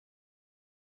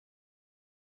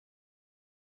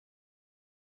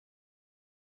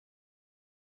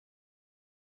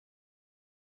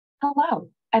Hello,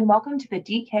 and welcome to the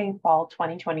DK Fall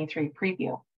 2023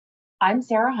 preview. I'm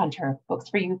Sarah Hunter, Books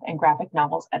for Youth and Graphic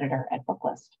Novels Editor at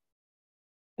Booklist.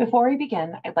 Before we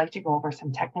begin, I'd like to go over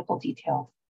some technical details.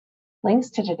 Links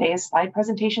to today's slide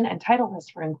presentation and title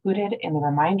list were included in the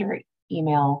reminder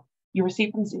email you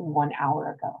received from Zoom 1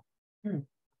 hour ago.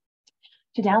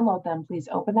 To download them, please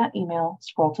open that email,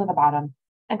 scroll to the bottom,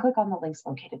 and click on the links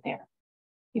located there.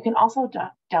 You can also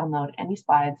download any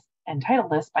slides and title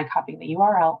list by copying the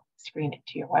URL screen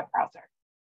into your web browser.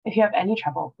 If you have any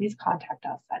trouble, please contact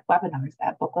us at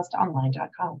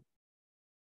webinars@booklistonline.com.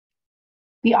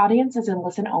 The audience is in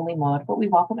listen-only mode, but we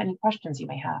welcome any questions you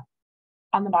may have.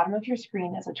 On the bottom of your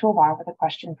screen is a toolbar with a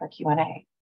question for Q&A.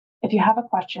 If you have a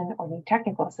question or need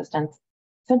technical assistance,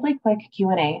 simply click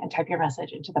Q&A and type your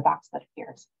message into the box that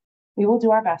appears. We will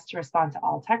do our best to respond to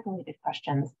all tech-related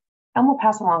questions, and we'll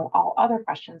pass along all other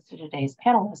questions to today's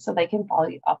panelists so they can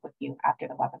follow up with you after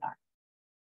the webinar.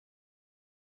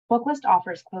 Booklist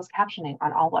offers closed captioning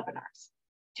on all webinars.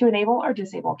 To enable or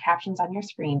disable captions on your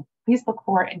screen, please look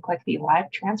for and click the live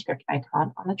transcript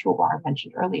icon on the toolbar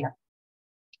mentioned earlier.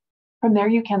 From there,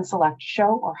 you can select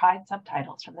Show or Hide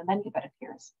Subtitles from the menu that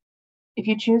appears. If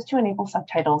you choose to enable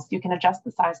subtitles, you can adjust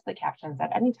the size of the captions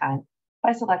at any time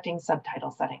by selecting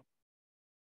Subtitle Settings.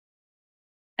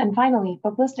 And finally,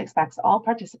 Booklist expects all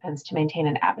participants to maintain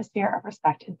an atmosphere of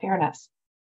respect and fairness.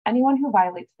 Anyone who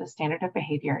violates this standard of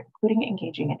behavior, including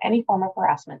engaging in any form of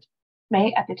harassment,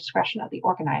 may, at the discretion of the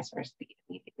organizers, be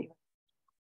immediately removed.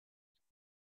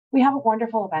 We have a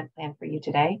wonderful event planned for you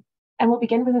today, and we'll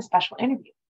begin with a special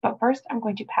interview. But first, I'm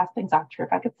going to pass things off to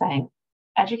Rebecca Tsang,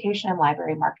 Education and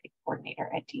Library Marketing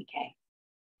Coordinator at DK.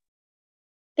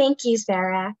 Thank you,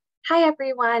 Sarah. Hi,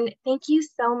 everyone. Thank you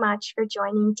so much for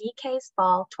joining DK's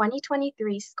Fall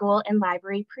 2023 School and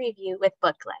Library Preview with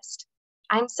Booklist.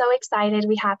 I'm so excited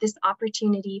we have this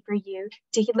opportunity for you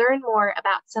to learn more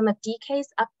about some of DK's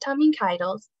upcoming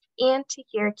titles and to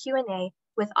hear Q&A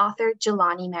with author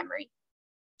Jelani Memory.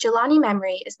 Jelani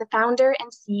Memory is the founder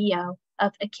and CEO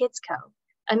of A Kids Co.,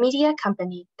 a media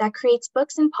company that creates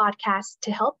books and podcasts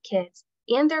to help kids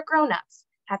and their grown-ups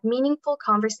have meaningful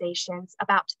conversations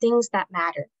about things that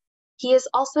matter. He is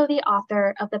also the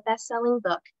author of the best-selling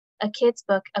book, A Kid's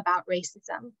Book About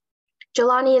Racism.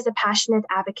 Jelani is a passionate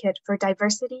advocate for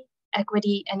diversity,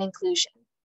 equity, and inclusion.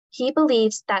 He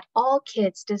believes that all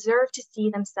kids deserve to see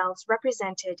themselves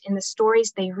represented in the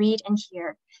stories they read and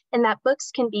hear, and that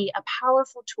books can be a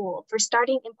powerful tool for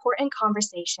starting important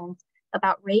conversations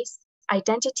about race,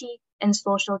 identity, and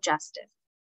social justice.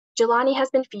 Jelani has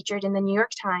been featured in the New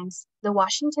York Times, the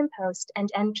Washington Post, and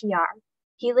NPR.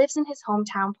 He lives in his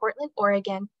hometown, Portland,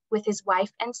 Oregon, with his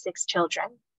wife and 6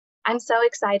 children. I'm so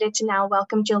excited to now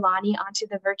welcome Jelani onto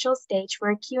the virtual stage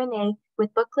for a Q&A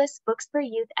with Booklist Books for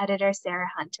Youth editor Sarah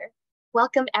Hunter.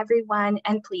 Welcome, everyone,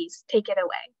 and please take it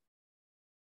away.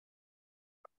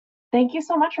 Thank you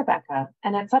so much, Rebecca,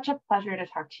 and it's such a pleasure to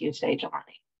talk to you today,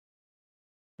 Jelani.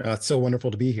 It's so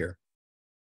wonderful to be here.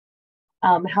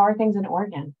 How are things in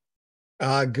Oregon?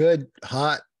 Good,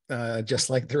 hot,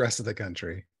 just like the rest of the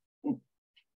country.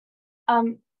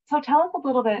 So tell us a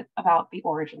little bit about the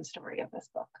origin story of this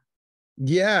book.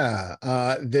 Yeah,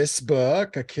 this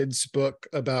book, A Kid's Book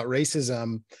About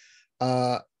Racism,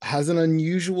 has an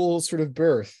unusual sort of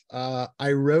birth.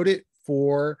 I wrote it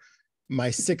for my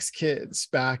 6 kids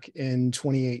back in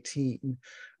 2018.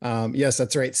 Yes,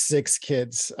 that's right, 6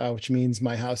 kids, which means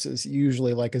my house is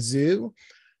usually like a zoo.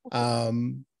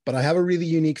 But I have a really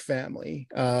unique family,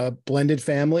 blended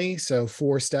family, so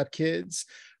 4 stepkids.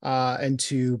 And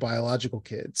 2 biological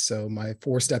kids. So my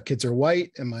 4 stepkids are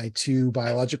white and my 2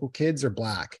 biological kids are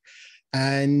Black.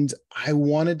 And I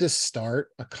wanted to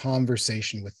start a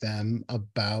conversation with them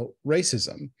about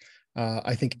racism.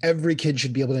 I think every kid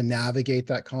should be able to navigate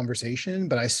that conversation,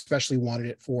 but I especially wanted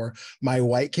it for my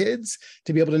white kids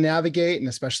to be able to navigate, and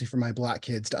especially for my Black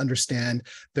kids to understand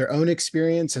their own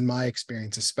experience and my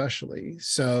experience especially.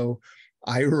 So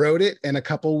I wrote it in a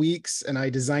couple weeks and I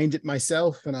designed it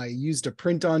myself, and I used a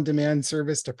print-on-demand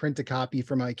service to print a copy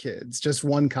for my kids, just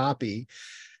 1 copy.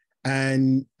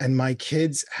 And my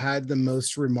kids had the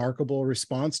most remarkable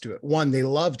response to it. 1, they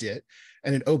loved it,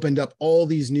 and it opened up all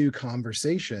these new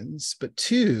conversations. But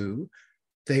 2,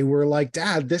 they were like,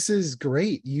 "Dad, this is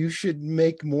great. You should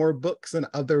make more books on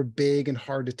other big and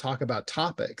hard to talk about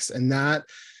topics." And that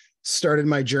started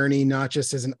my journey, not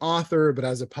just as an author, but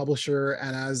as a publisher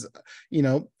and as,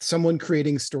 someone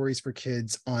creating stories for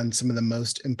kids on some of the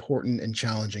most important and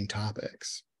challenging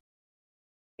topics.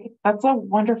 That's a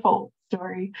wonderful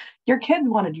story. Your kids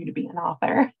wanted you to be an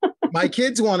author. My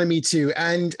kids wanted me to,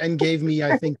 and gave me,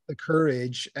 I think, the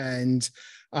courage and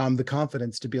the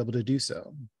confidence to be able to do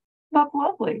so. That's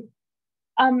lovely.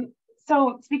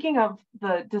 So speaking of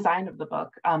the design of the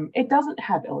book, it doesn't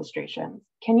have illustrations.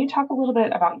 Can you talk a little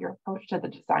bit about your approach to the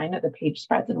design of the page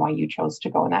spreads and why you chose to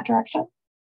go in that direction?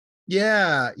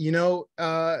 Yeah,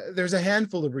 there's a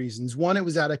handful of reasons. One, it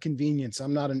was out of convenience.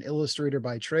 I'm not an illustrator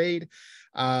by trade.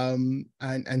 And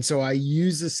so I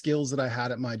use the skills that I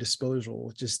had at my disposal,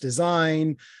 which is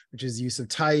design, which is use of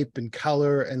type and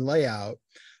color and layout.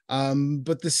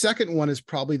 But the second one is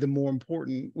probably the more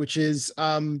important, which is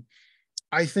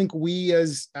I think we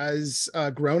as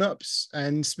grown-ups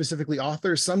and specifically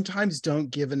authors sometimes don't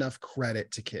give enough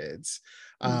credit to kids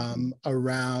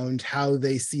around how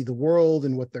they see the world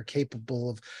and what they're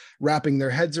capable of wrapping their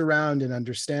heads around and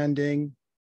understanding.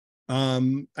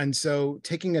 And so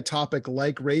taking a topic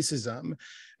like racism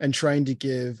and trying to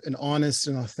give an honest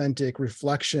and authentic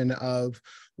reflection of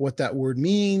what that word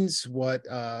means, what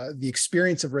the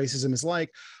experience of racism is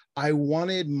like, I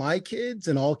wanted my kids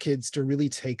and all kids to really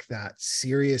take that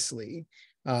seriously.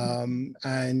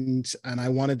 And I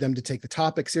wanted them to take the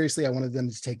topic seriously. I wanted them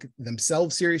to take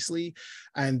themselves seriously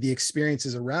and the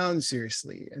experiences around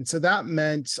seriously. And so that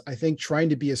meant, I think, trying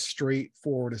to be as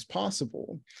straightforward as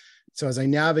possible. So as I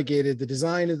navigated the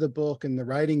design of the book and the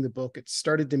writing of the book, it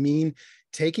started to mean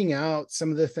taking out some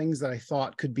of the things that I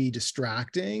thought could be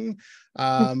distracting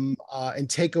and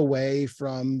take away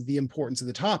from the importance of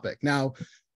the topic. Now,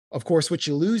 of course, what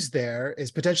you lose there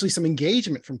is potentially some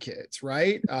engagement from kids,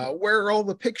 right? Where are all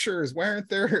the pictures? Why aren't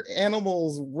there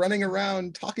animals running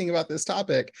around talking about this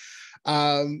topic?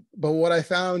 But what I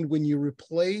found when you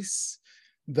replace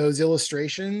those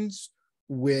illustrations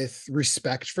with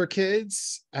respect for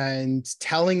kids and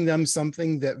telling them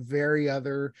something that very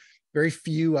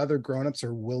few other grownups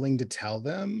are willing to tell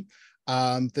them,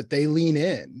 that they lean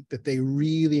in, that they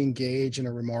really engage in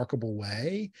a remarkable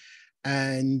way.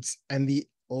 And the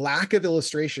lack of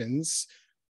illustrations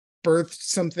birthed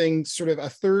something, sort of a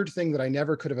third thing that I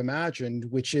never could have imagined,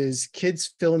 which is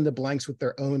kids fill in the blanks with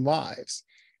their own lives.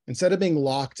 Instead of being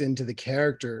locked into the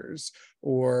characters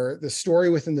or the story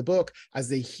within the book, as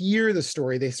they hear the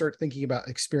story, they start thinking about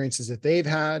experiences that they've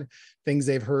had, things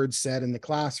they've heard said in the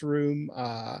classroom,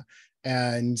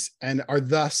 and are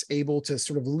thus able to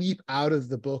sort of leap out of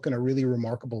the book in a really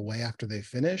remarkable way after they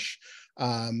finish,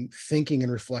 thinking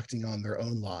and reflecting on their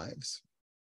own lives.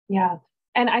 Yeah.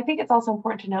 And I think it's also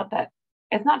important to note that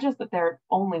it's not just that there are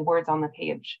only words on the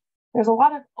page. There's a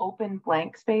lot of open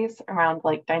blank space around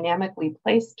like dynamically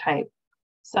placed type.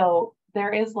 So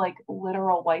there is like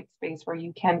literal white space where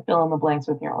you can fill in the blanks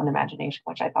with your own imagination,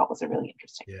 which I thought was a really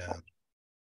interesting approach.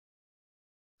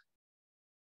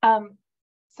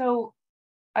 So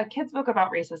a kid's book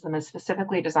about racism is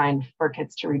specifically designed for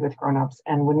kids to read with grown-ups.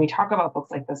 And when we talk about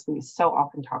books like this, we so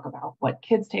often talk about what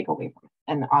kids take away from it.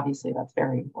 And obviously that's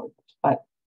very important. But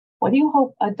what do you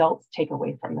hope adults take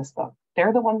away from this book?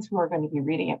 They're the ones who are going to be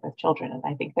reading it with children. And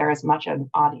I think they're as much an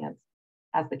audience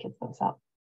as the kids themselves.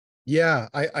 Yeah,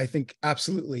 I think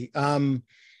absolutely.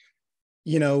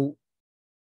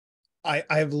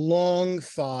 I've long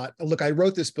thought, look, I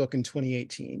wrote this book in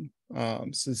 2018.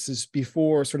 So this is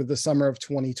before sort of the summer of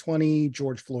 2020,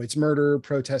 George Floyd's murder,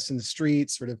 protests in the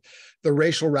streets, sort of the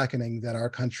racial reckoning that our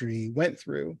country went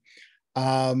through.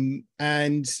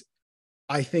 And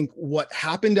I think what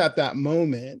happened at that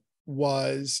moment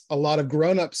was a lot of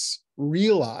grownups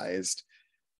realized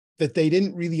that they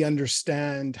didn't really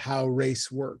understand how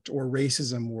race worked or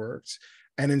racism worked.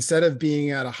 And instead of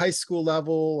being at a high school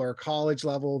level or college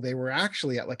level, they were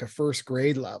actually at like a first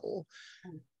grade level.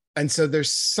 And so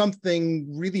there's something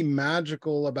really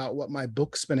magical about what my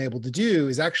book's been able to do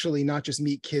is actually not just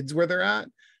meet kids where they're at,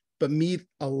 but meet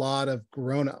a lot of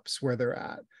grownups where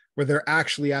they're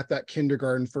actually at that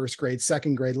kindergarten, first grade,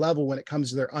 second grade level when it comes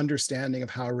to their understanding of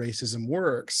how racism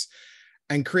works.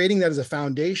 And creating that as a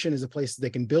foundation is a place that they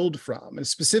can build from. And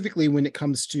specifically when it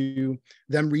comes to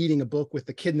them reading a book with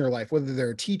the kid in their life, whether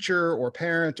they're a teacher or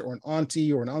parent or an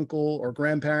auntie or an uncle or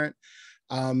grandparent,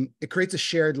 it creates a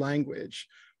shared language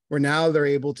where now they're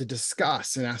able to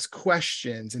discuss and ask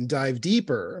questions and dive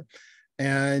deeper.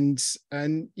 And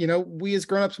we as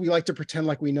grownups, we like to pretend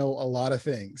like we know a lot of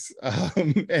things.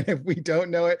 And if we don't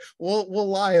know it, we'll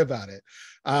lie about it,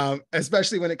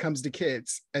 especially when it comes to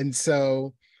kids. And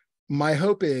so my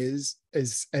hope is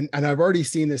and I've already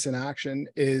seen this in action,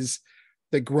 is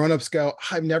that grownups go,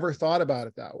 I've never thought about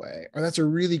it that way, or that's a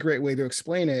really great way to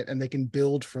explain it. And they can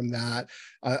build from that,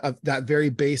 of that very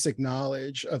basic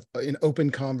knowledge of an open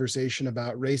conversation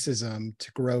about racism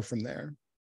to grow from there.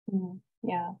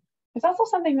 Yeah. There's also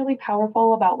something really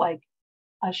powerful about like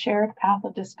a shared path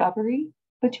of discovery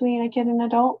between a kid and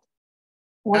adult,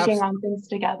 working on things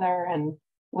together and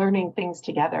learning things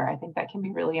together. I think that can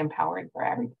be really empowering for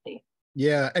everybody.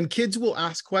 Yeah, and kids will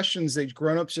ask questions that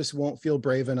grown-ups just won't feel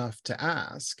brave enough to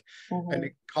ask. And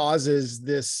it causes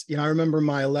this, I remember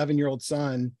my 11-year-old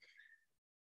son,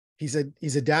 he said,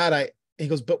 Dad, he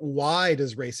goes, but why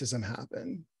does racism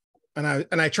happen? And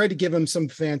I tried to give him some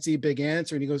fancy big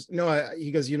answer, and he goes, no,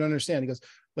 he goes, you don't understand. He goes,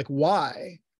 like,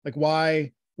 why? Like,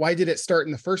 why did it start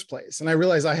in the first place? And I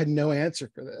realized I had no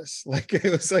answer for this.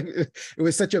 It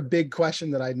was such a big question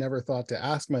that I'd never thought to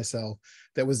ask myself.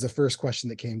 That was the first question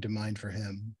that came to mind for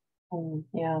him.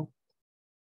 Yeah.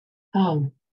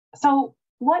 So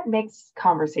what makes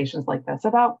conversations like this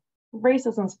about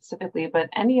racism specifically, but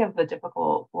any of the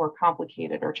difficult or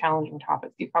complicated or challenging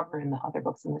topics you cover in the other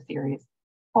books in the series,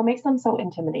 what makes them so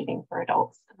intimidating for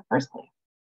adults in the first place?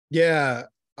 Yeah,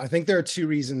 I think there are two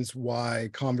reasons why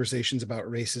conversations about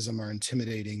racism are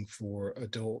intimidating for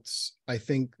adults. I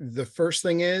think the first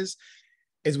thing is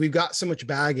we've got so much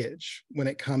baggage when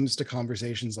it comes to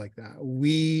conversations like that.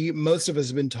 Most of us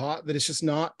have been taught that it's just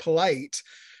not polite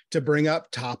to bring up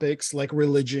topics like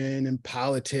religion and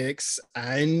politics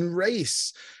and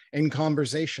race in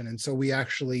conversation. And so we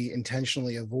actually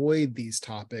intentionally avoid these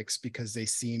topics because they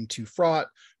seem too fraught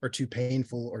or too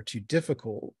painful or too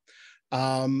difficult.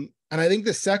 And I think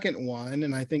the second one,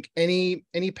 and I think any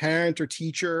parent or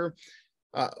teacher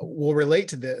will relate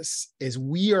to this, is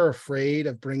we are afraid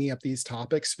of bringing up these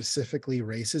topics, specifically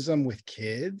racism, with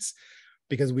kids,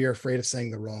 because we are afraid of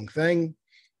saying the wrong thing.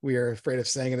 We are afraid of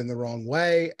saying it in the wrong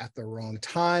way at the wrong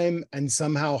time and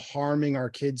somehow harming our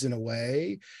kids in a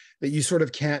way that you sort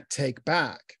of can't take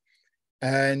back.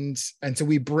 And so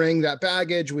we bring that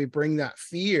baggage, we bring that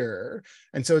fear.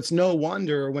 And so it's no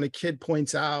wonder when a kid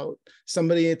points out,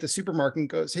 somebody at the supermarket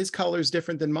goes, his color is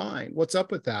different than mine. What's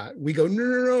up with that? We go,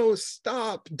 no,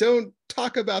 stop. Don't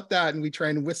talk about that. And we try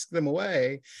and whisk them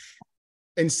away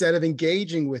instead of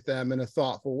engaging with them in a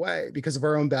thoughtful way because of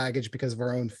our own baggage, because of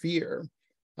our own fear.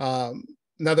 Now,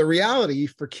 the reality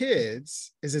for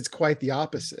kids is it's quite the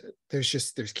opposite.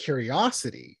 There's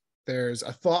curiosity. There's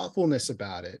a thoughtfulness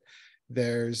about it.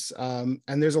 There's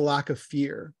a lack of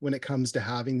fear when it comes to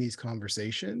having these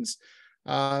conversations.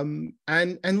 And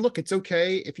look, it's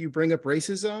okay if you bring up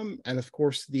racism and, of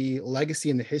course, the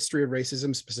legacy and the history of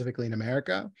racism, specifically in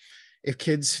America. If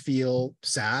kids feel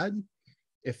sad,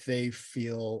 if they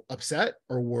feel upset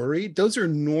or worried, those are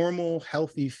normal,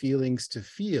 healthy feelings to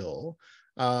feel.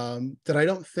 That I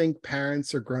don't think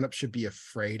parents or grown-ups should be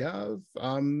afraid of.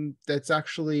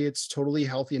 It's totally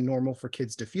healthy and normal for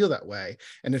kids to feel that way.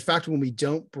 And in fact, when we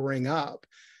don't bring up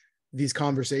these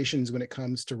conversations when it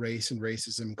comes to race and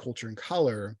racism, culture and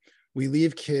color, we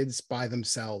leave kids by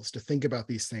themselves to think about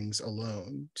these things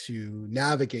alone, to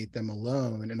navigate them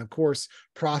alone, and of course,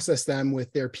 process them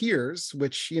with their peers,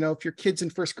 which, if your kid's in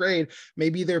first grade,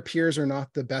 maybe their peers are not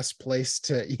the best place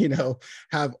to,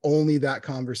 have only that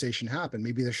conversation happen.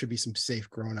 Maybe there should be some safe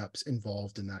grown-ups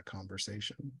involved in that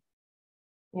conversation.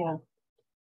 Yeah.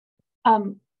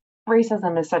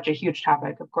 Racism is such a huge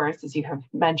topic, of course, as you have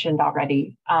mentioned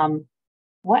already.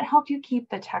 What helped you keep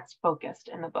the text focused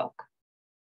in the book?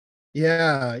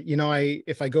 Yeah,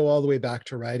 if I go all the way back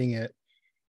to writing it,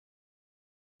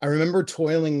 I remember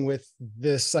toiling with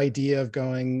this idea of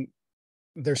going,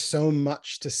 there's so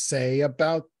much to say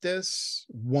about this.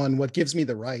 One, what gives me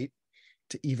the right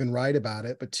to even write about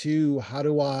it? But two, how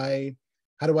do I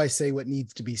say what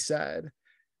needs to be said?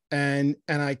 And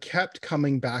I kept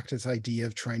coming back to this idea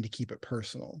of trying to keep it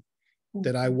personal,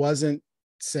 that I wasn't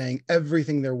saying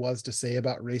everything there was to say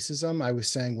about racism. I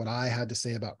was saying what I had to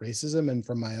say about racism and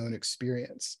from my own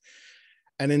experience.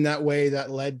 And in that way,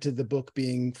 that led to the book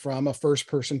being from a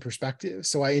first-person perspective.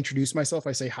 So I introduce myself.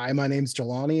 I say, hi, my name's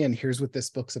Jelani, and here's what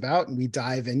this book's about. And we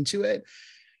dive into it.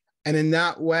 And in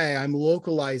that way, I'm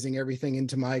localizing everything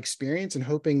into my experience and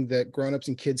hoping that grown-ups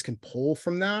and kids can pull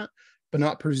from that, but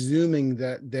not presuming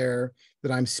that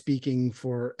I'm speaking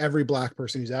for every Black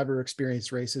person who's ever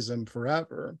experienced racism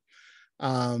forever.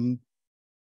 And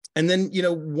then,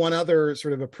 one other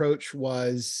sort of approach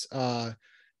was I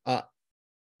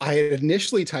had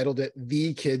initially titled it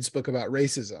The Kids Book About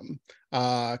Racism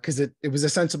because it was a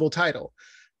sensible title.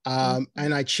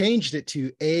 And I changed it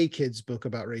to A Kid's Book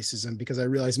About Racism because I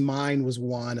realized mine was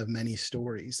one of many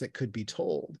stories that could be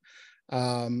told.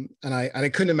 And I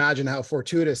couldn't imagine how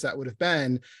fortuitous that would have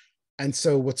been. And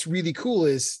so what's really cool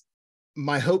is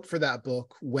my hope for that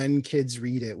book, when kids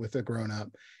read it with a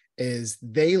grown-up, is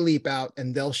they leap out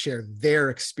and they'll share their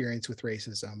experience with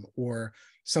racism or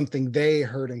something they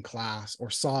heard in class or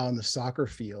saw on the soccer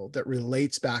field that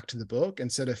relates back to the book,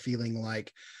 instead of feeling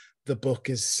like the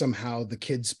book is somehow the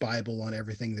kid's Bible on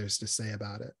everything there's to say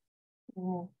about it.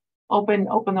 open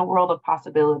the world of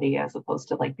possibility as opposed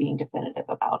to like being definitive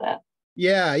about it.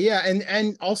 Yeah, yeah.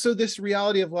 And also this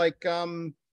reality of like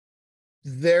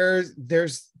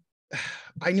there's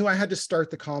I knew I had to start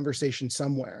the conversation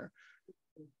somewhere.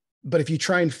 But if you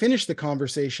try and finish the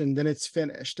conversation, then it's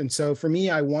finished. And so for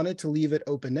me, I wanted to leave it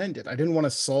open-ended. I didn't want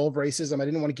to solve racism. I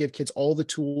didn't want to give kids all the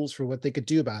tools for what they could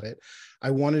do about it.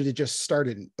 I wanted to just start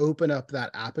it and open up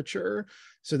that aperture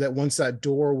so that once that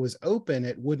door was open,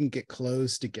 it wouldn't get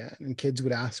closed again. And kids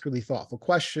would ask really thoughtful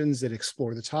questions that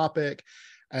explore the topic.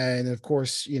 And of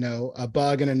course, you know,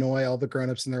 bug and annoy all the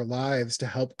grownups in their lives to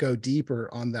help go deeper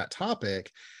on that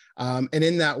topic. And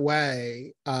in that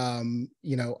way,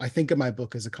 you know, I think of my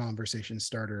book as a conversation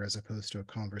starter as opposed to a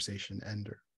conversation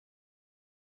ender.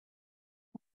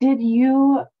 Did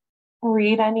you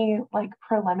read any like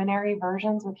preliminary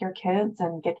versions with your kids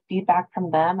and get feedback from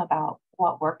them about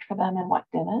what worked for them and what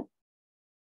didn't?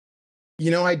 You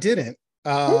know, I didn't.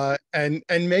 And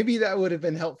maybe that would have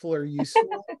been helpful or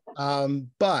useful.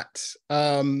 But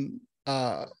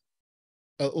a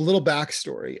little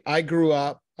backstory. I grew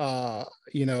up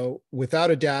you know, without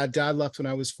a dad. Dad left when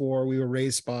I was 4. We were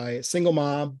raised by a single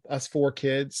mom, us 4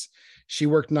 kids. She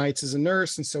worked nights as a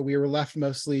nurse, and so we were left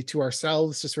mostly to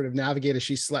ourselves to sort of navigate as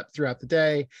she slept throughout the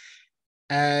day.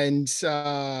 And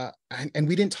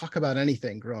we didn't talk about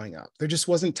anything growing up. There just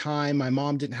wasn't time. My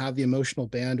mom didn't have the emotional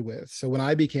bandwidth. So when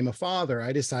I became a father,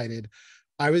 I decided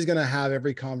I was going to have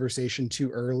every conversation too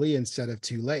early instead of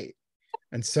too late.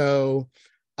 And so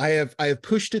I have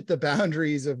pushed at the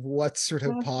boundaries of what's sort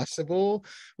of possible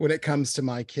when it comes to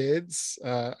my kids.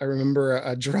 I remember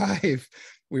a drive.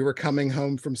 We were coming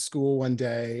home from school one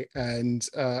day, and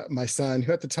my son,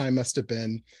 who at the time must have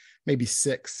been maybe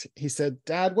 6, he said,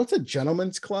 "Dad, what's a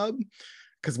gentleman's club?"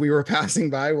 Because we were passing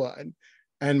by one.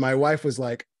 And my wife was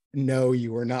like, "No,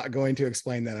 you are not going to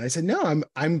explain that." And I said, "No,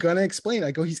 I'm going to explain."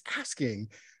 I go, "He's asking.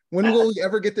 When will we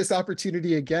ever get this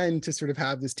opportunity again to sort of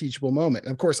have this teachable moment?"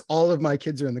 And of course, all of my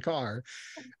kids are in the car.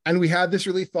 And we had this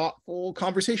really thoughtful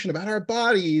conversation about our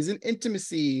bodies and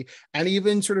intimacy and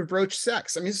even sort of broach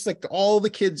sex. I mean, it's like all the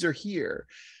kids are here.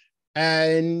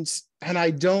 And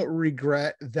I don't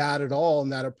regret that at all in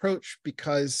that approach,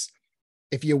 because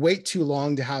if you wait too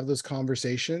long to have those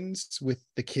conversations with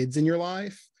the kids in your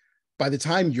life, by the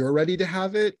time you're ready to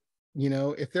have it, you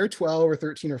know, if they're 12 or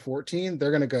 13 or 14,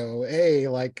 they're going to go, "Hey,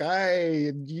 like,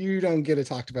 you don't get to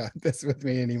talk about this with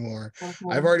me anymore.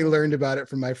 I've already learned about it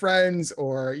from my friends,"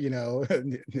 or, you know,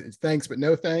 "Thanks, but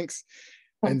no thanks."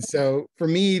 And so for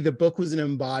me, the book was an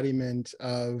embodiment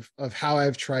of how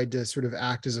I've tried to sort of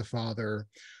act as a father,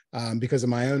 because of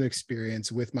my own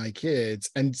experience with my kids,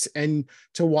 and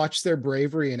to watch their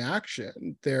bravery in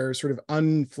action, their sort of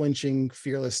unflinching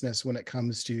fearlessness when it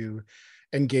comes to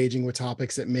engaging with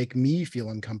topics that make me feel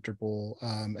uncomfortable,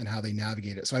 and how they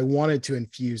navigate it. So I wanted to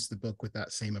infuse the book with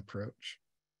that same approach.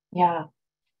 Yeah,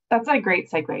 that's a great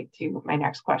segue to my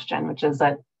next question, which is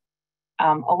that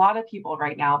a lot of people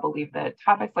right now believe that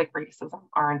topics like racism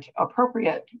aren't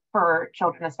appropriate for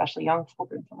children, especially young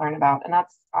children, to learn about. And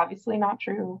that's obviously not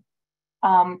true.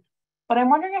 But I'm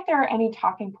wondering if there are any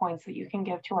talking points that you can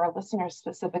give to our listeners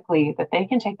specifically that they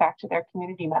can take back to their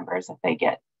community members if they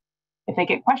get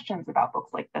questions about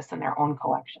books like this in their own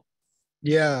collection.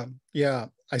 Yeah.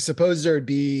 I suppose there'd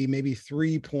be maybe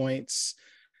 3 points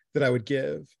that I would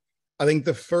give. I think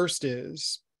the first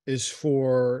is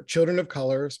for children of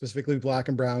color, specifically Black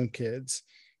and brown kids.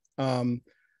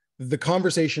 The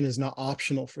conversation is not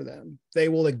optional for them. They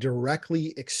will like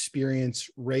directly experience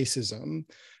racism,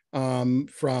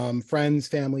 from friends,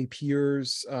 family,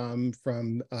 peers,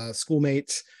 from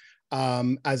schoolmates,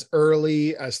 as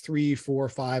early as 3, 4,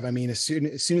 5. I mean, as soon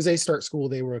as they start school,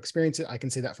 they will experience it. I can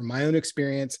say that from my own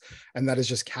experience, and that is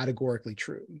just categorically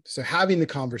true. So having the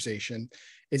conversation,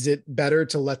 is it better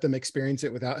to let them experience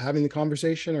it without having the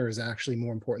conversation, or is it actually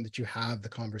more important that you have the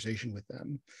conversation with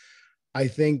them? I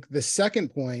think the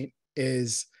second point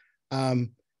is,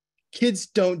 kids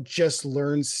don't just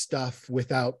learn stuff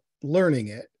without learning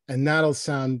it. And that'll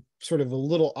sound sort of a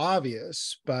little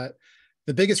obvious, but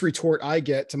the biggest retort I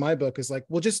get to my book is like,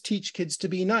 well, just teach kids to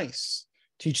be nice,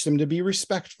 teach them to be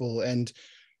respectful, and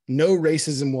no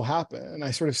racism will happen. And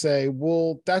I sort of say,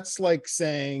 well, that's like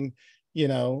saying, you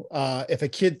know, if a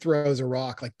kid throws a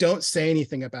rock, like, don't say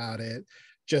anything about it.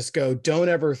 Just go, don't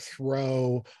ever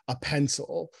throw a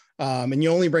pencil. And you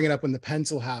only bring it up when the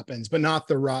pencil happens, but not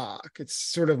the rock. It's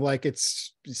sort of like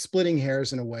it's splitting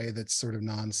hairs in a way that's sort of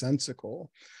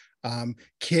nonsensical.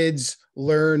 Kids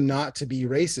learn not to be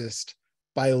racist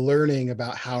by learning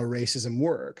about how racism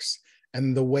works.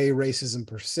 And the way racism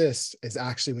persists is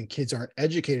actually when kids aren't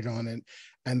educated on it,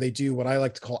 and they do what I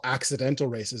like to call accidental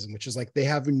racism, which is like they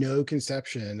have no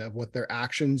conception of what their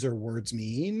actions or words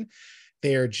mean.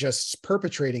 They are just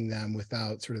perpetrating them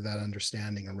without sort of that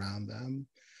understanding around them.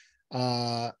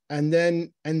 And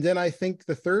then I think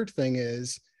the third thing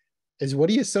is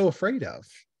what are you so afraid of?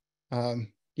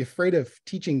 You afraid of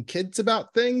teaching kids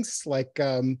about things like,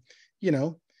 and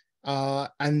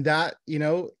that,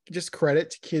 just credit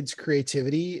to kids'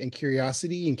 creativity and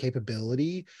curiosity and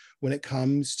capability when it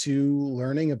comes to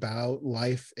learning about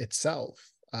life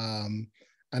itself. And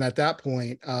at that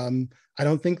point, I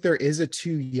don't think there is a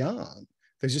too young.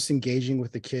 There's just engaging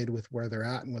with the kid with where they're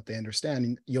at and what they understand.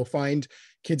 And you'll find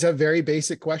kids have very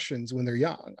basic questions when they're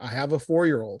young. I have a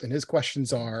 4-year-old and his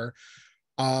questions are,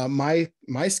 my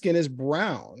skin is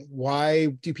brown. Why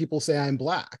do people say I'm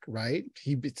black? Right?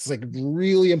 It's like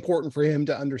really important for him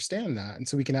to understand that. And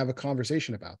so we can have a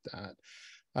conversation about that.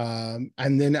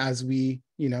 And then as we,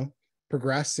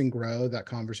 progress and grow, that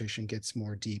conversation gets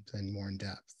more deep and more in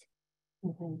depth.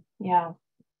 Mm-hmm. Yeah.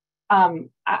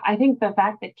 I think the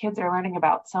fact that kids are learning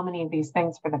about so many of these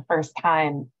things for the first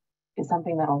time is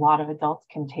something that a lot of adults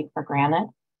can take for granted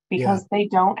because they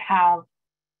don't have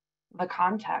the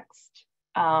context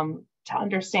to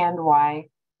understand why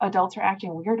adults are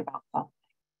acting weird about something.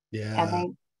 Yeah.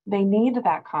 And they need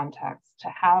that context to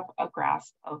have a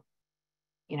grasp of,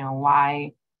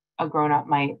 why a grown-up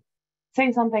might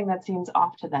say something that seems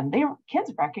off to them.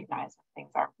 Kids recognize when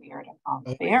things are weird and off.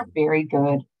 They are very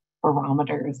good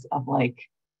barometers of like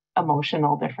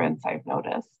emotional difference, I've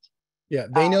noticed. Yeah,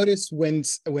 they notice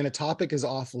when a topic is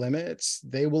off limits,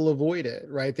 they will avoid it,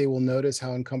 right? They will notice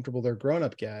how uncomfortable their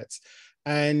grown-up gets.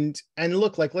 And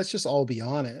look, like, let's just all be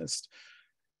honest.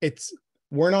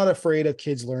 We're not afraid of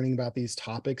kids learning about these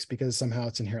topics because somehow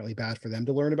it's inherently bad for them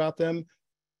to learn about them.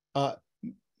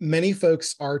 Many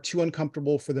folks are too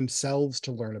uncomfortable for themselves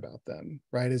to learn about them,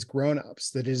 right? As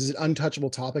grown-ups, that is an untouchable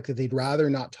topic that they'd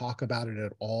rather not talk about it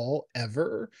at all,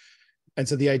 ever. And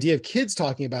so the idea of kids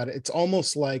talking about it, it's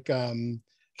almost like,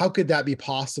 how could that be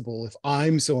possible if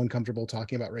I'm so uncomfortable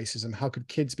talking about racism? How could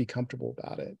kids be comfortable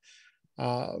about it?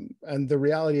 And the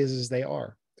reality is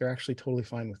they're actually totally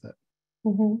fine with it.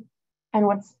 Mm-hmm.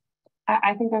 And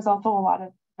I think there's also a lot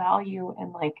of value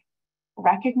in like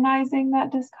recognizing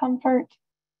that discomfort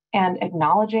and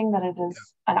acknowledging that it is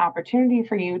an opportunity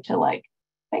for you to like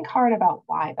think hard about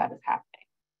why that is happening.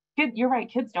 You're right,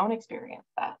 kids don't experience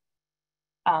that.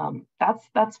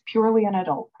 That's purely an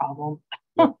adult problem.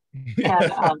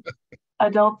 And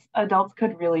adults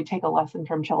could really take a lesson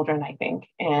from children, I think,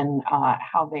 in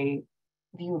how they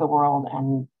view the world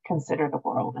and consider the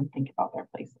world and think about their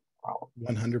place in the world.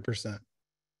 100%.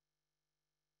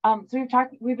 So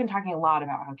we've been talking a lot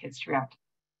about how kids react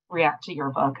to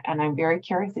your book, and I'm very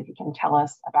curious if you can tell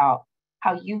us about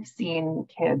how you've seen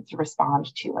kids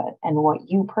respond to it and what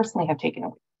you personally have taken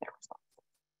away from their response.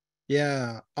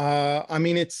 Yeah, I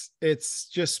mean, it's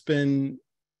just been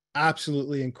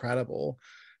absolutely incredible.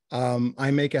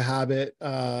 I make a habit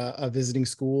of visiting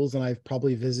schools, and I've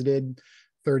probably visited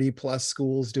 30 plus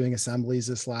schools doing assemblies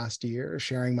this last year,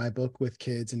 sharing my book with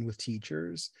kids and with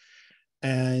teachers.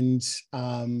 And,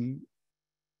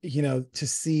 to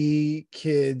see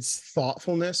kids'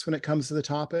 thoughtfulness when it comes to the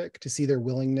topic, to see their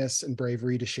willingness and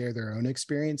bravery to share their own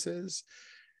experiences,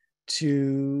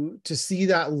 to see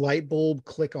that light bulb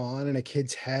click on in a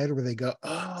kid's head where they go,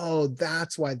 oh,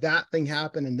 that's why that thing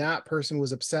happened and that person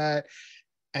was upset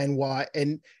and why,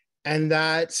 and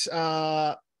that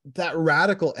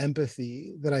radical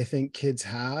empathy that I think kids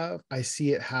have, I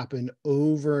see it happen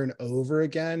over and over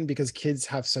again because kids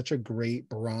have such a great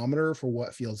barometer for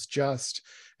what feels just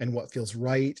and what feels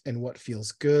right and what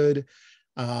feels good,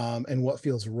 and what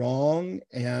feels wrong.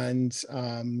 And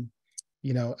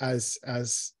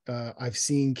as I've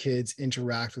seen kids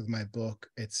interact with my book,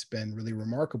 it's been really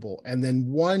remarkable. And then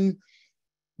one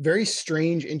very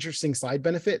strange, interesting side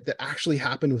benefit that actually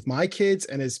happened with my kids,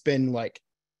 and has been like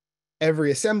every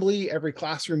assembly, every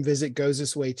classroom visit goes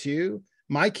this way too.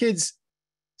 My kids'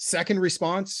 second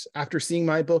response after seeing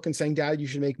my book and saying, Dad, you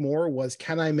should make more, was,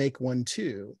 can I make one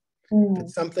too? That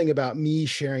something about me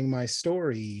sharing my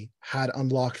story had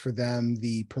unlocked for them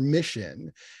the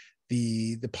permission,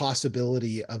 the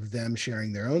possibility of them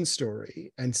sharing their own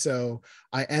story. And so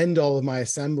I end all of my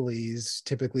assemblies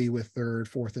typically with third,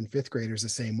 fourth, and fifth graders the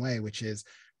same way, which is,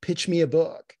 pitch me a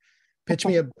book. Pitch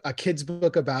me a kid's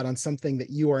book on something that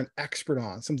you are an expert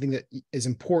on, something that is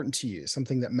important to you,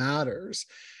 something that matters.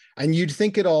 And you'd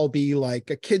think it'd all be like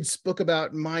a kid's book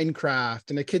about Minecraft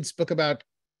and a kid's book about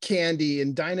candy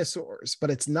and dinosaurs, but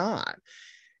it's not.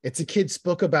 It's a kid's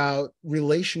book about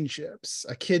relationships,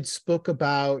 a kid's book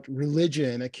about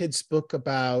religion, a kid's book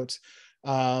about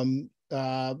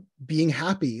being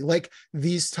happy, like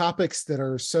these topics that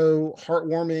are so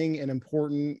heartwarming and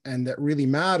important and that really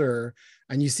matter.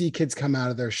 And you see kids come out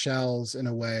of their shells in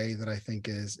a way that I think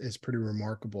is pretty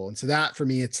remarkable. And so that for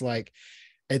me, it's like,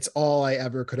 it's all I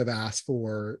ever could have asked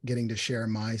for, getting to share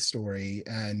my story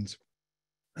and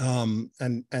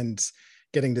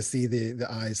getting to see the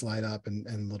eyes light up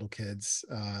and little kids,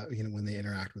 when they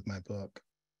interact with my book.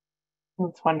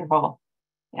 That's wonderful.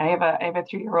 I have a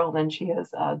 3-year-old, and she is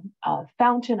a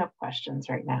fountain of questions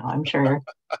right now. I'm sure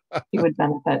she would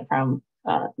benefit from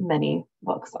many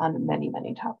books on many,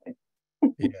 many topics.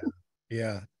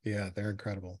 Yeah, they're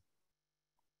incredible.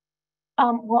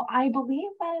 Well, I believe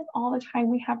that is all the time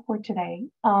we have for today.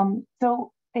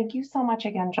 So thank you so much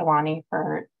again, Jelani,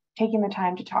 for taking the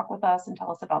time to talk with us and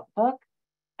tell us about the book.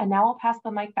 And now I'll pass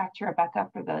the mic back to Rebecca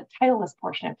for the titleless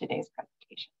portion of today's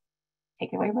presentation.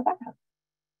 Take it away, Rebecca.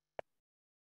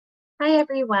 Hi,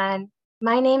 everyone.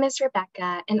 My name is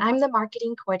Rebecca, and I'm the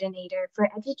marketing coordinator for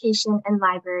education and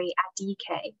library at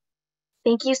DK.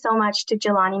 Thank you so much to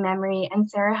Jelani Memory and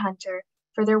Sarah Hunter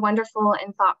for their wonderful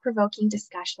and thought-provoking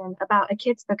discussion about A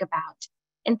Kid's Book About.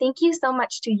 And thank you so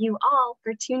much to you all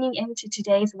for tuning into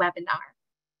today's webinar.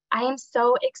 I am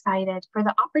so excited for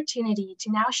the opportunity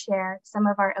to now share some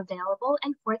of our available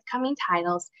and forthcoming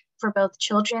titles for both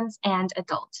children's and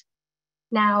adult.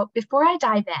 Now, before I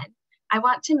dive in, I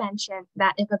want to mention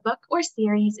that if a book or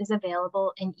series is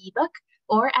available in ebook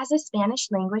or as a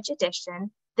Spanish language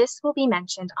edition, this will be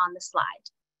mentioned on the slide.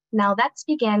 Now let's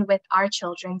begin with our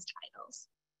children's titles.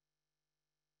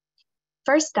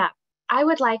 First up, I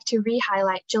would like to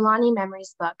re-highlight Jelani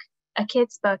Memory's book, A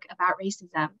Kid's Book About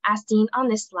Racism, as seen on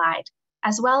this slide,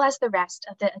 as well as the rest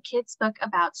of the A Kid's Book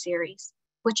About series,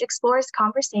 which explores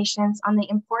conversations on the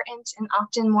important and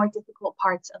often more difficult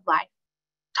parts of life.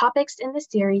 Topics in the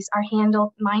series are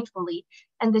handled mindfully,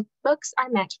 and the books are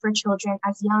meant for children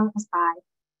as young as 5.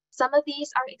 Some of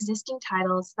these are existing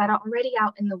titles that are already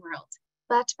out in the world,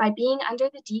 but by being under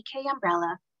the DK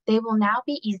umbrella, they will now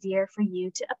be easier for you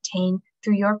to obtain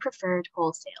through your preferred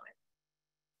wholesaler.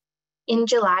 In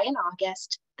July and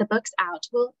August, the books out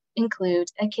will include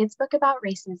A Kid's Book About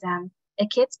Racism, A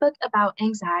Kid's Book About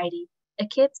Anxiety, A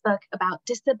Kid's Book About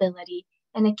Disability,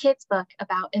 and A Kid's Book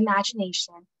About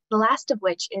Imagination, the last of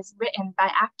which is written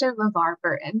by actor LeVar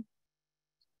Burton.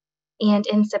 And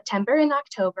in September and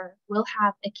October, we'll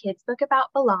have A Kid's Book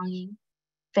About Belonging,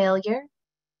 Failure,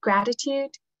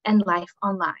 Gratitude, and Life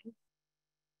Online.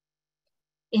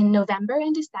 In November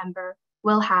and December,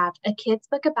 we'll have A Kid's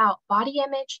Book About Body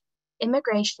Image,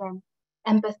 Immigration,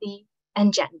 Empathy,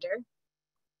 and Gender.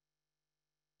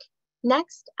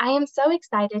 Next, I am so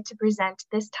excited to present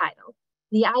this title,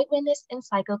 The Eyewitness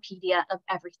Encyclopedia of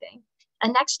Everything,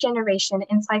 a next-generation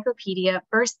encyclopedia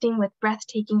bursting with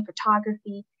breathtaking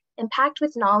photography and packed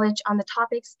with knowledge on the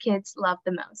topics kids love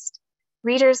the most.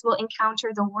 Readers will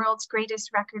encounter the world's greatest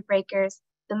record breakers,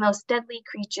 the most deadly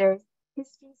creatures,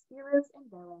 history's heroes and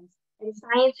villains, and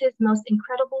science's most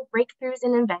incredible breakthroughs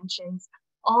and inventions,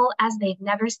 all as they've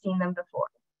never seen them before.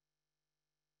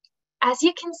 As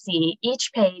you can see,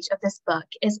 each page of this book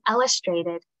is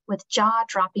illustrated with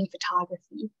jaw-dropping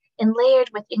photography and layered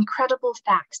with incredible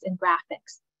facts and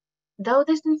graphics. Though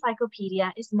this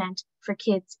encyclopedia is meant for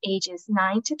kids ages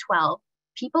 9 to 12,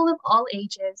 people of all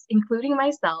ages, including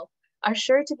myself, are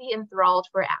sure to be enthralled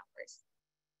for hours.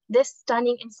 This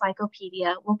stunning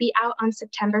encyclopedia will be out on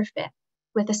September 5th,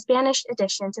 with a Spanish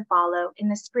edition to follow in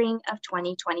the spring of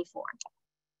 2024.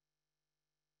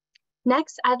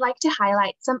 Next, I'd like to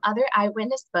highlight some other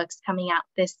eyewitness books coming out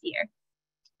this year.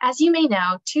 As you may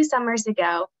know, 2 summers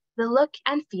ago, the look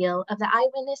and feel of the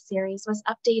Eyewitness series was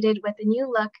updated with a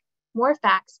new look, more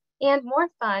facts, and more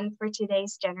fun for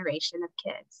today's generation of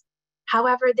kids.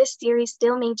 However, this series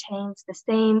still maintains the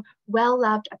same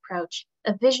well-loved approach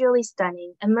of visually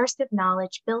stunning, immersive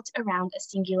knowledge built around a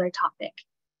singular topic.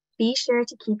 Be sure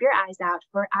to keep your eyes out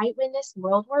for Eyewitness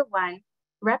World War I,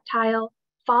 Reptile,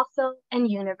 Fossil, and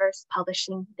Universe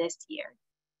publishing this year.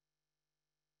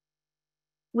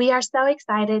 We are so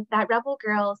excited that Rebel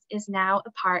Girls is now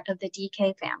a part of the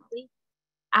DK family.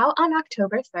 Out on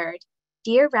October 3rd,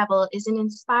 Dear Rebel is an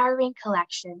inspiring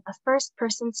collection of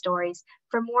first-person stories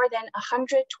from more than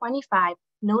 125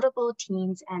 notable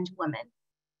teens and women.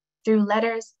 Through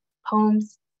letters,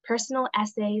 poems, personal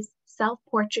essays,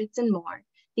 self-portraits, and more,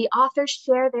 the authors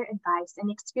share their advice and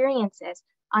experiences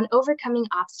on overcoming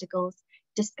obstacles,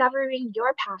 discovering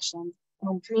your passions,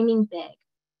 and dreaming big.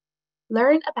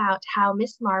 Learn about how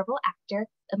Miss Marvel actor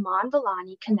Iman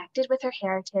Vellani connected with her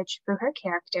heritage through her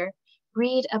character,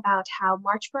 read about how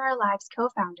March for Our Lives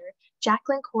co-founder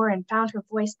Jacqueline Corin found her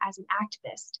voice as an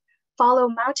activist. Follow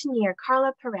mountaineer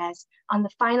Carla Perez on the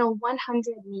final 100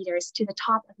 meters to the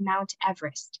top of Mount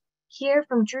Everest. Hear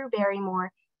from Drew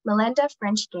Barrymore, Melinda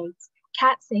French Gates,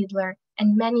 Kat Sadler,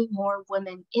 and many more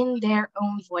women in their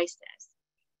own voices.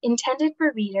 Intended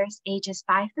for readers ages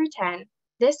 5 through 10,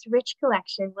 this rich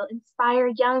collection will inspire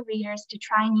young readers to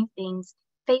try new things,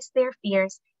 face their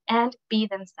fears, and be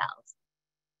themselves.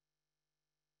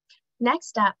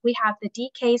 Next up, we have the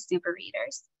DK Super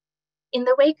Readers. In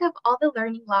the wake of all the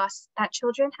learning loss that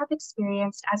children have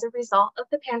experienced as a result of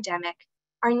the pandemic,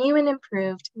 our new and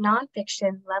improved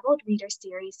nonfiction leveled reader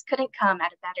series couldn't come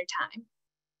at a better time.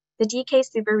 The DK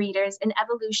Super Readers, an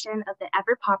evolution of the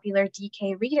ever-popular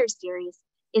DK Reader series,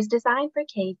 is designed for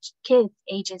kids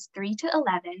ages 3 to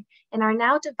 11 and are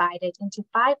now divided into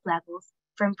 5 levels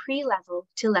from pre-level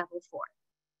to level 4.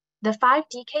 The 5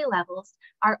 DK levels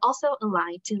are also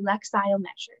aligned to Lexile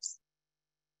measures.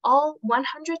 All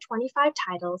 125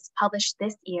 titles published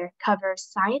this year cover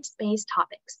science-based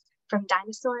topics, from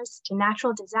dinosaurs to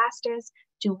natural disasters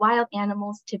to wild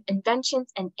animals to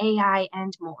inventions and AI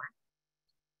and more.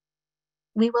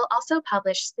 We will also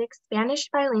publish 6 Spanish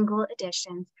bilingual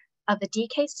editions of the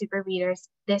DK Super Readers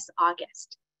this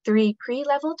August, 3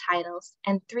 pre-level titles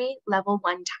and 3 level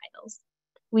 1 titles.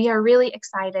 We are really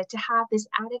excited to have this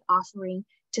added offering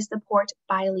to support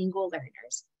bilingual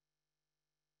learners.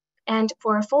 And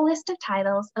for a full list of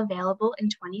titles available in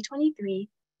 2023,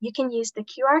 you can use the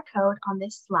QR code on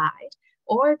this slide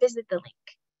or visit the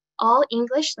link. All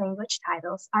English language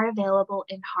titles are available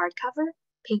in hardcover,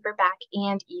 paperback,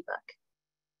 and ebook.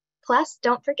 Plus,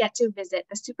 don't forget to visit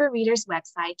the Super Readers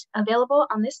website available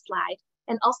on this slide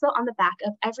and also on the back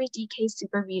of every DK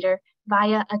Super Reader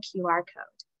via a QR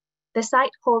code. The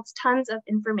site holds tons of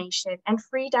information and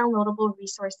free downloadable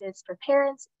resources for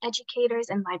parents, educators,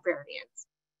 and librarians.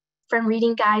 From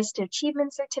reading guides to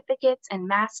achievement certificates and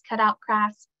mass cutout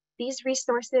crafts, these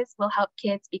resources will help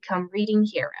kids become reading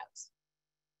heroes.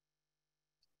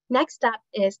 Next up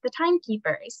is The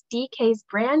Timekeepers, DK's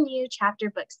brand new chapter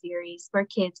book series for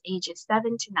kids ages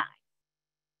 7 to 9.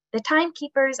 The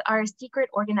Timekeepers are a secret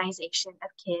organization of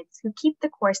kids who keep the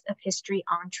course of history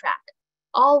on track,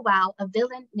 all while a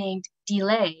villain named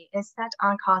Delay is set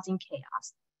on causing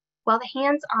chaos. While the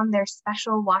hands on their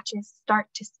special watches start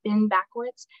to spin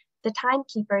backwards, the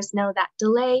Timekeepers know that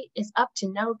Delay is up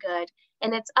to no good,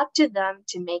 and it's up to them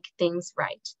to make things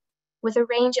right. With a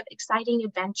range of exciting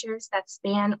adventures that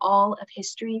span all of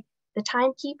history, the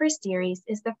Timekeepers series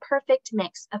is the perfect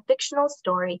mix of fictional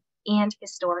story and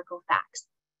historical facts.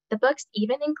 The books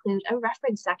even include a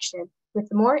reference section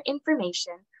with more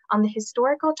information on the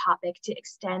historical topic to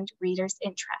extend readers'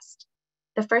 interest.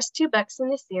 The first 2 books in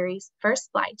the series,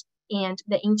 First Flight and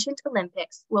The Ancient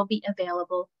Olympics, will be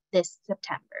available this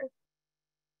September.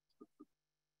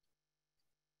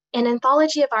 An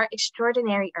anthology of our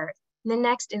extraordinary Earth, the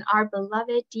next in our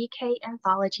beloved DK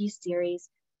Anthology series,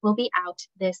 will be out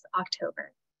this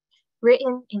October.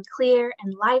 Written in clear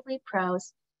and lively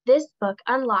prose, this book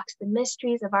unlocks the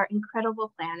mysteries of our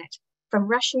incredible planet, from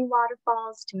rushing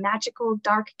waterfalls to magical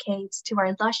dark caves to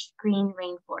our lush green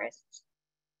rainforests.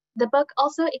 The book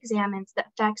also examines the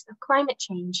effects of climate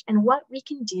change and what we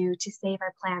can do to save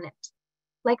our planet.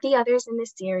 Like the others in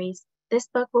this series, this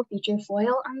book will feature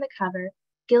foil on the cover,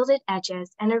 gilded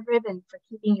edges, and a ribbon for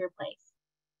keeping your place.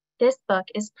 This book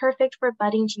is perfect for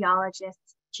budding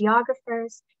geologists,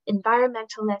 geographers,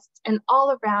 environmentalists, and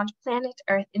all-around planet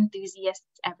Earth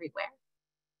enthusiasts everywhere.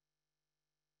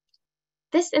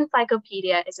 This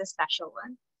encyclopedia is a special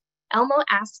one. Elmo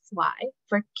Asks Why,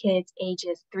 for kids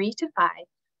ages 3 to 5,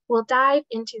 will dive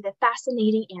into the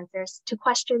fascinating answers to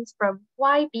questions from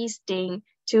why bees sting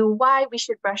to why we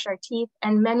should brush our teeth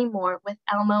and many more with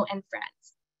Elmo and friends.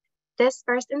 This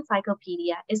first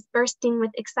encyclopedia is bursting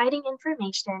with exciting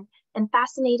information and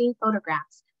fascinating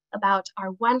photographs about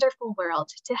our wonderful world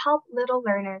to help little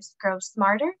learners grow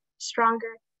smarter,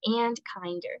 stronger, and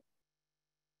kinder.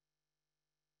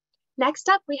 Next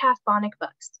up, we have Phonic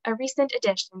Books, a recent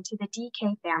addition to the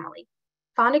DK family.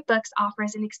 Phonic Books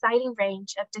offers an exciting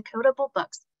range of decodable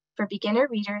books for beginner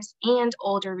readers and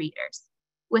older readers.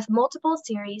 With multiple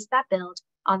series that build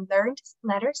on learned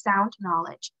letter sound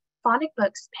knowledge, Phonic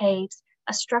Books paves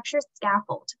a structured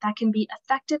scaffold that can be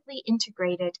effectively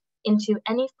integrated into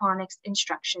any phonics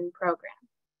instruction program.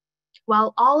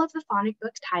 While all of the Phonic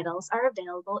Book titles are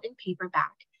available in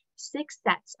paperback, 6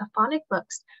 sets of Phonic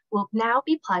Books will now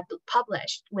be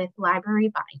published with library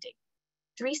binding.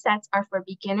 3 sets are for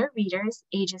beginner readers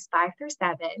ages 5 through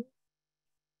 7,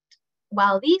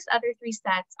 while these other 3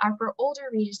 sets are for older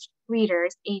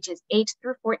readers ages 8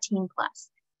 through 14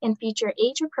 plus, and feature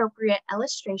age-appropriate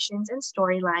illustrations and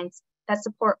storylines that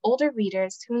support older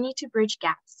readers who need to bridge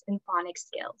gaps in phonics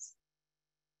skills.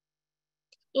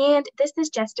 And this is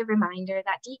just a reminder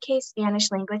that DK's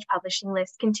Spanish language publishing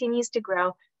list continues to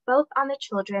grow both on the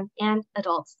children's and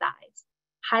adult sides.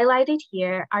 Highlighted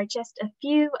here are just a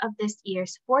few of this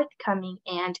year's forthcoming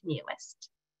and newest.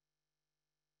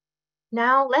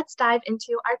 Now let's dive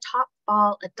into our top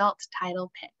fall adult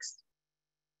title picks.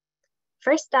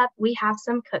 First up, we have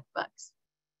some cookbooks.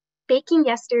 Baking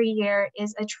Yesteryear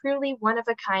is a truly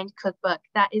one-of-a-kind cookbook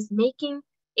that is making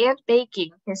and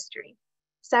baking history.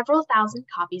 Several thousand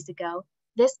copies ago,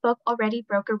 this book already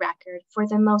broke a record for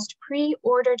the most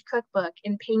pre-ordered cookbook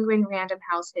in Penguin Random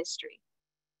House history.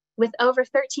 With over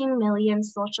 13 million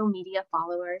social media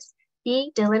followers,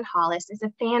 B. Dylan Hollis is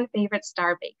a fan favorite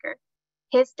star baker.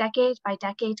 His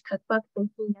decade-by-decade cookbook,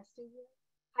 Baking Yesteryear,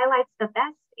 highlights the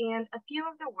best and a few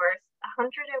of the worst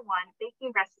 101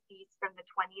 baking recipes from the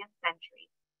 20th century.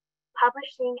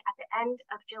 Publishing at the end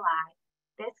of July,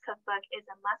 this cookbook is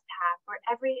a must-have for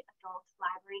every adult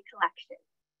library collection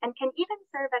and can even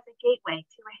serve as a gateway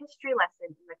to a history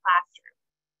lesson in the classroom.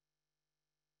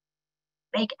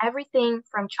 Bake everything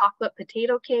from chocolate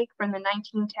potato cake from the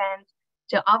 1910s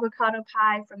to avocado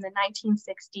pie from the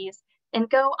 1960s and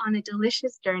go on a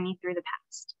delicious journey through the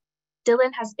past.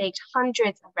 Dylan has baked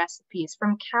hundreds of recipes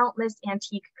from countless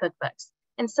antique cookbooks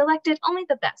and selected only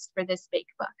the best for this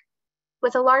bake book.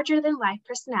 With a larger-than-life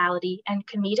personality and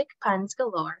comedic puns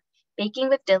galore, baking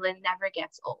with Dylan never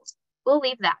gets old. We'll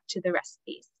leave that to the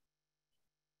recipes.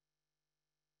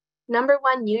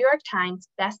 #1 New York Times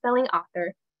bestselling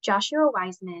author Joshua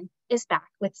Weissman is back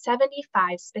with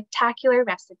 75 spectacular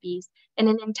recipes and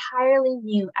an entirely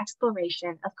new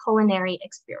exploration of culinary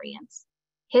experience.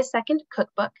 His second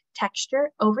cookbook,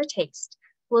 Texture Over Taste,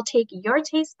 will take your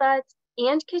taste buds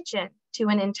and kitchen to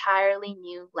an entirely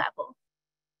new level.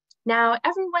 Now,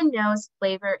 everyone knows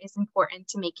flavor is important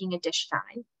to making a dish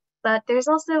shine, but there's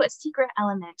also a secret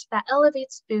element that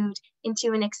elevates food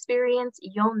into an experience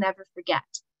you'll never forget.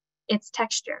 It's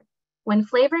texture. When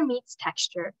flavor meets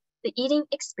texture, the eating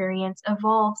experience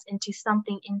evolves into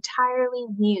something entirely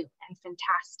new and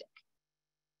fantastic.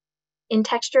 In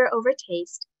Texture Over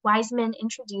Taste, Weissman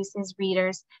introduces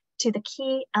readers to the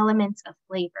key elements of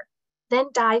flavor, then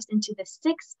dives into the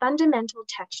 6 fundamental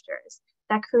textures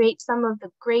that create some of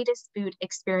the greatest food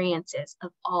experiences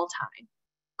of all time: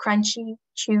 crunchy,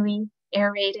 chewy,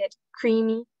 aerated,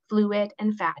 creamy, fluid,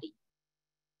 and fatty.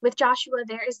 With Joshua,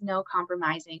 there is no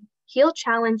compromising. He'll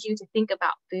challenge you to think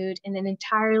about food in an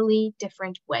entirely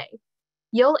different way.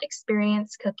 You'll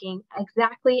experience cooking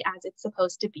exactly as it's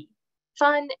supposed to be,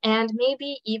 fun and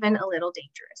maybe even a little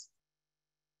dangerous.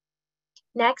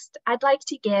 Next, I'd like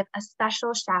to give a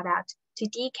special shout out to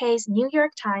DK's New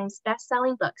York Times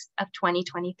bestselling books of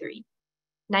 2023.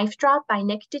 Knife Drop by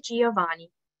Nick DiGiovanni,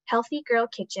 Healthy Girl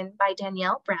Kitchen by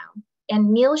Danielle Brown,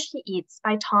 and Meals She Eats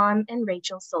by Tom and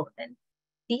Rachel Sullivan.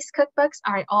 These cookbooks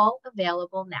are all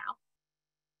available now.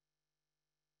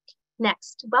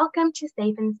 Next, welcome to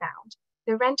Safe and Sound,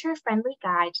 the renter-friendly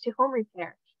guide to home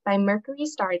repair by Mercury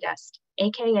Stardust,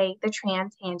 aka the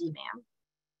Trans Handyman.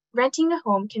 Renting a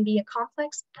home can be a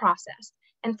complex process,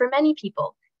 and for many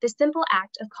people, the simple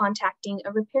act of contacting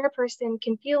a repair person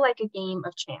can feel like a game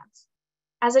of chance.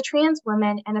 As a trans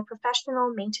woman and a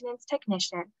professional maintenance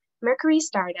technician, Mercury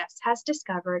Stardust has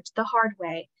discovered the hard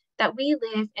way that we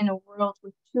live in a world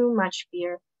with too much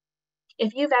fear.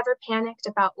 If you've ever panicked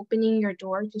about opening your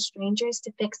door to strangers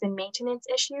to fix a maintenance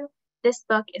issue, this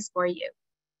book is for you.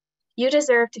 You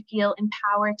deserve to feel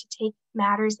empowered to take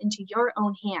matters into your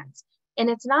own hands, and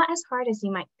it's not as hard as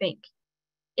you might think.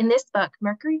 In this book,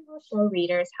 Mercury will show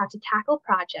readers how to tackle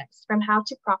projects, from how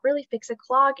to properly fix a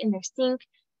clog in their sink,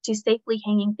 to safely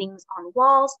hanging things on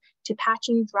walls, to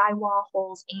patching drywall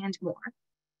holes, and more.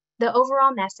 The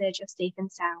overall message of Safe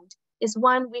and Sound is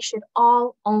one we should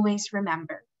all always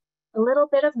remember. A little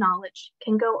bit of knowledge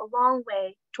can go a long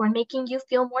way toward making you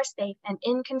feel more safe and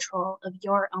in control of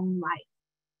your own life.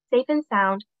 Safe and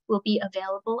Sound will be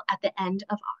available at the end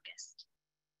of August.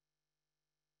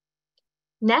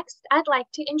 Next, I'd like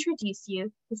to introduce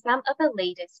you to some of the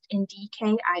latest in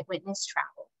DK Eyewitness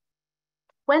travel.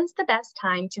 When's the best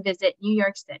time to visit New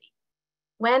York City?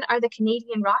 When are the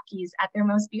Canadian Rockies at their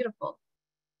most beautiful?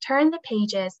 Turn the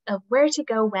pages of Where to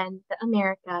Go When the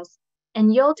Americas,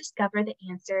 and you'll discover the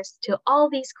answers to all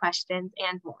these questions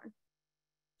and more.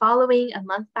 Following a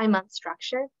month-by-month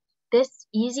structure, this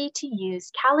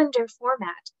easy-to-use calendar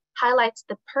format highlights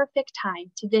the perfect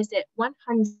time to visit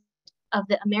 100 of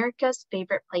the America's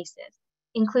favorite places,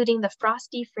 including the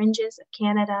frosty fringes of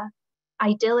Canada,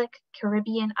 idyllic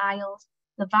Caribbean isles,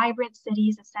 the vibrant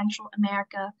cities of Central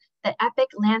America, the epic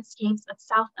landscapes of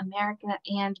South America,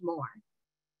 and more.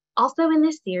 Also in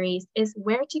this series is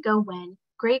Where to Go When,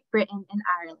 Great Britain and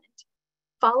Ireland.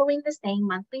 Following the same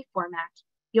monthly format,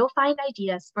 you'll find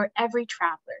ideas for every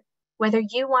traveler, whether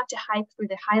you want to hike through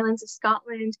the Highlands of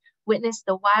Scotland, witness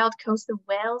the wild coast of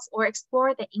Wales, or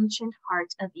explore the ancient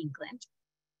heart of England.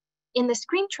 In the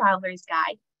Screen Traveler's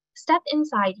Guide, step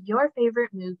inside your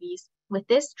favorite movies with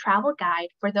this travel guide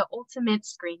for the ultimate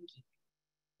screen geek.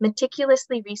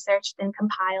 Meticulously researched and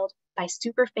compiled by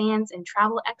superfans and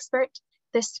travel experts,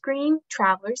 the Screen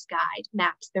Traveler's Guide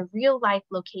maps the real-life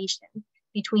location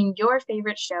between your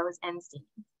favorite shows and scenes.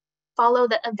 Follow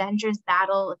the Avengers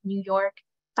Battle of New York,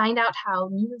 find out how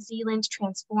New Zealand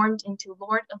transformed into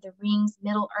Lord of the Rings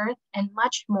Middle-earth, and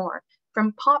much more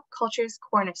from pop culture's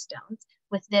cornerstones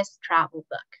with this travel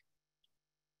book.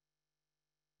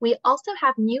 We also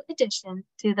have new additions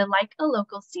to the Like a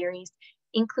Local series,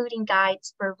 including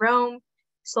guides for Rome,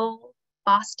 Seoul,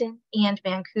 Boston, and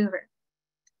Vancouver.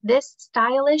 This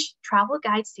stylish travel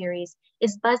guide series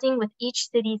is buzzing with each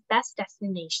city's best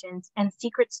destinations and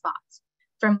secret spots,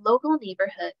 from local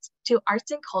neighborhoods to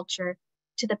arts and culture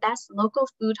to the best local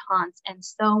food haunts and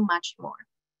so much more.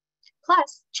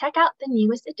 Plus, check out the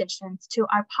newest additions to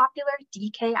our popular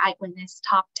DK Eyewitness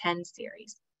Top 10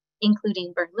 series,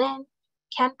 including Berlin,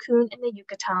 Cancun in the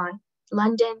Yucatan,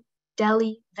 London,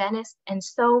 Delhi, Venice, and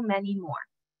so many more.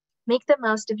 Make the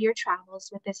most of your travels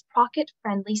with this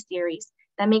pocket-friendly series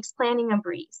that makes planning a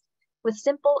breeze. With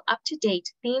simple,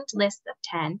 up-to-date themed lists of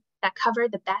 10 that cover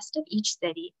the best of each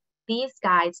city, these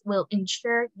guides will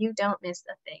ensure you don't miss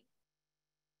a thing.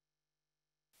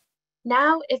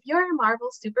 Now, if you're a Marvel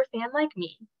superfan like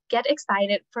me, get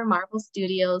excited for Marvel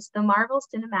Studios' The Marvel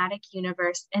Cinematic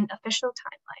Universe and official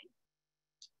timeline.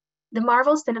 The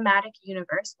Marvel Cinematic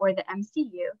Universe, or the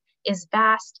MCU, is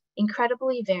vast,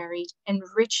 incredibly varied, and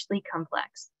richly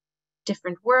complex.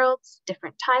 Different worlds,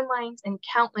 different timelines, and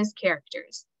countless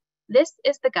characters. This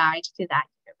is the guide to that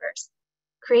universe.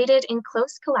 Created in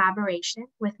close collaboration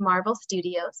with Marvel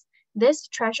Studios, this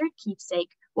treasured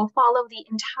keepsake will follow the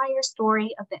entire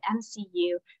story of the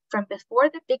MCU from before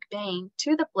the Big Bang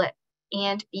to the blip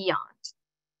and beyond.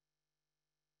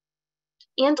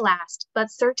 And last, but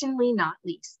certainly not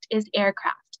least, is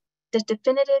Aircraft, the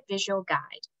definitive visual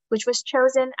guide, which was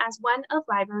chosen as one of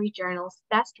Library Journal's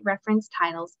best reference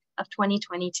titles of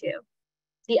 2022.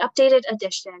 The updated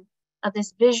edition of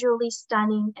this visually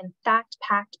stunning and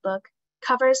fact-packed book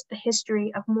covers the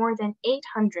history of more than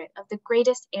 800 of the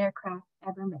greatest aircraft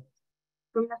ever made,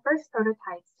 from the first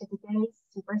prototypes to today's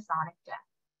supersonic jet.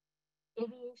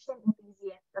 Aviation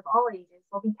enthusiasts of all ages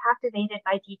will be captivated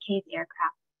by DK's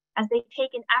aircraft as they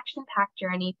take an action-packed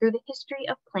journey through the history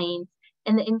of planes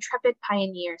and the intrepid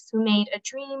pioneers who made a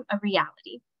dream a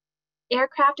reality.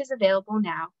 Aircraft is available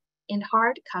now in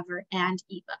hardcover and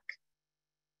ebook.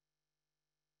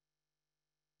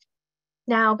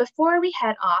 Now, before we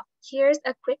head off, here's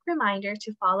a quick reminder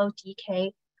to follow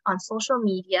DK on social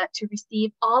media to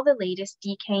receive all the latest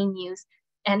DK news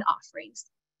and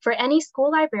offerings. For any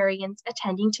school librarians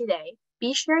attending today,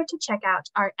 be sure to check out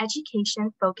our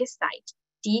education-focused site,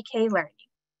 DK Learning,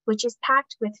 which is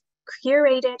packed with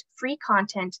curated free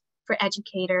content for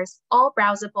educators, all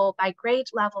browsable by grade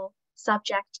level,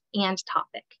 subject, and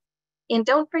topic. And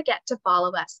don't forget to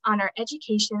follow us on our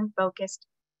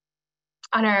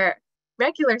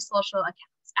regular social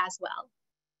accounts as well.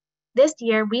 This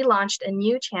year, we launched a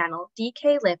new channel,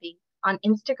 DK Living, on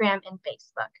Instagram and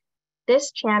Facebook.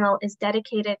 This channel is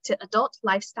dedicated to adult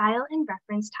lifestyle and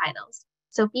reference titles,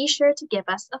 so be sure to give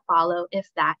us a follow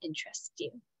if that interests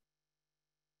you.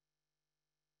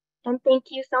 And thank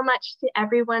you so much to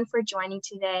everyone for joining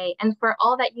today and for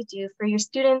all that you do for your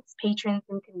students, patrons,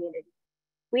 and community.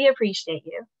 We appreciate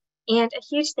you. And a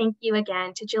huge thank you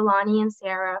again to Jelani and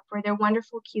Sarah for their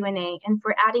wonderful Q&A and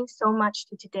for adding so much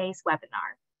to today's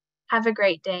webinar. Have a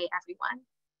great day, everyone.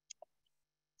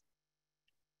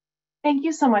 Thank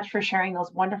you so much for sharing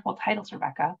those wonderful titles,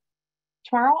 Rebecca.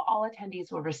 Tomorrow, all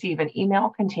attendees will receive an email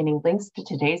containing links to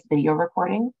today's video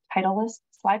recording, title list,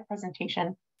 slide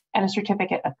presentation, and a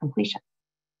certificate of completion.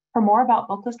 For more about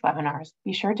Booklist webinars,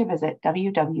 be sure to visit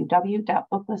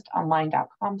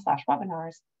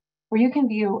www.booklistonline.com/webinars, where you can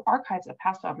view archives of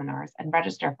past webinars and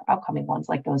register for upcoming ones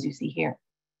like those you see here.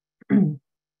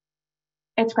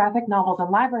 It's Graphic Novels and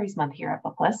Libraries Month here at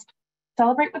Booklist.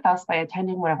 Celebrate with us by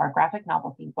attending one of our graphic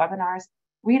novel themed webinars,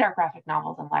 read our Graphic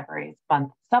Novels and Libraries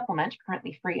Month supplement,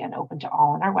 currently free and open to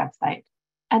all on our website,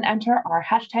 and enter our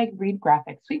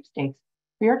 #ReadGraphic sweepstakes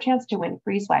for your chance to win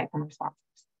free swag from our sponsors.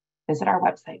 visit our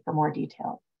website for more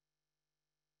details.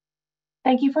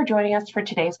 Thank you for joining us for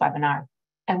today's webinar.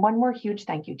 And one more huge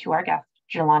thank you to our guest,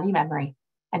 Jelani Memory,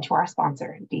 and to our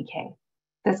sponsor, DK.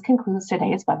 This concludes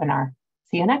today's webinar.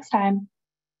 See you next time.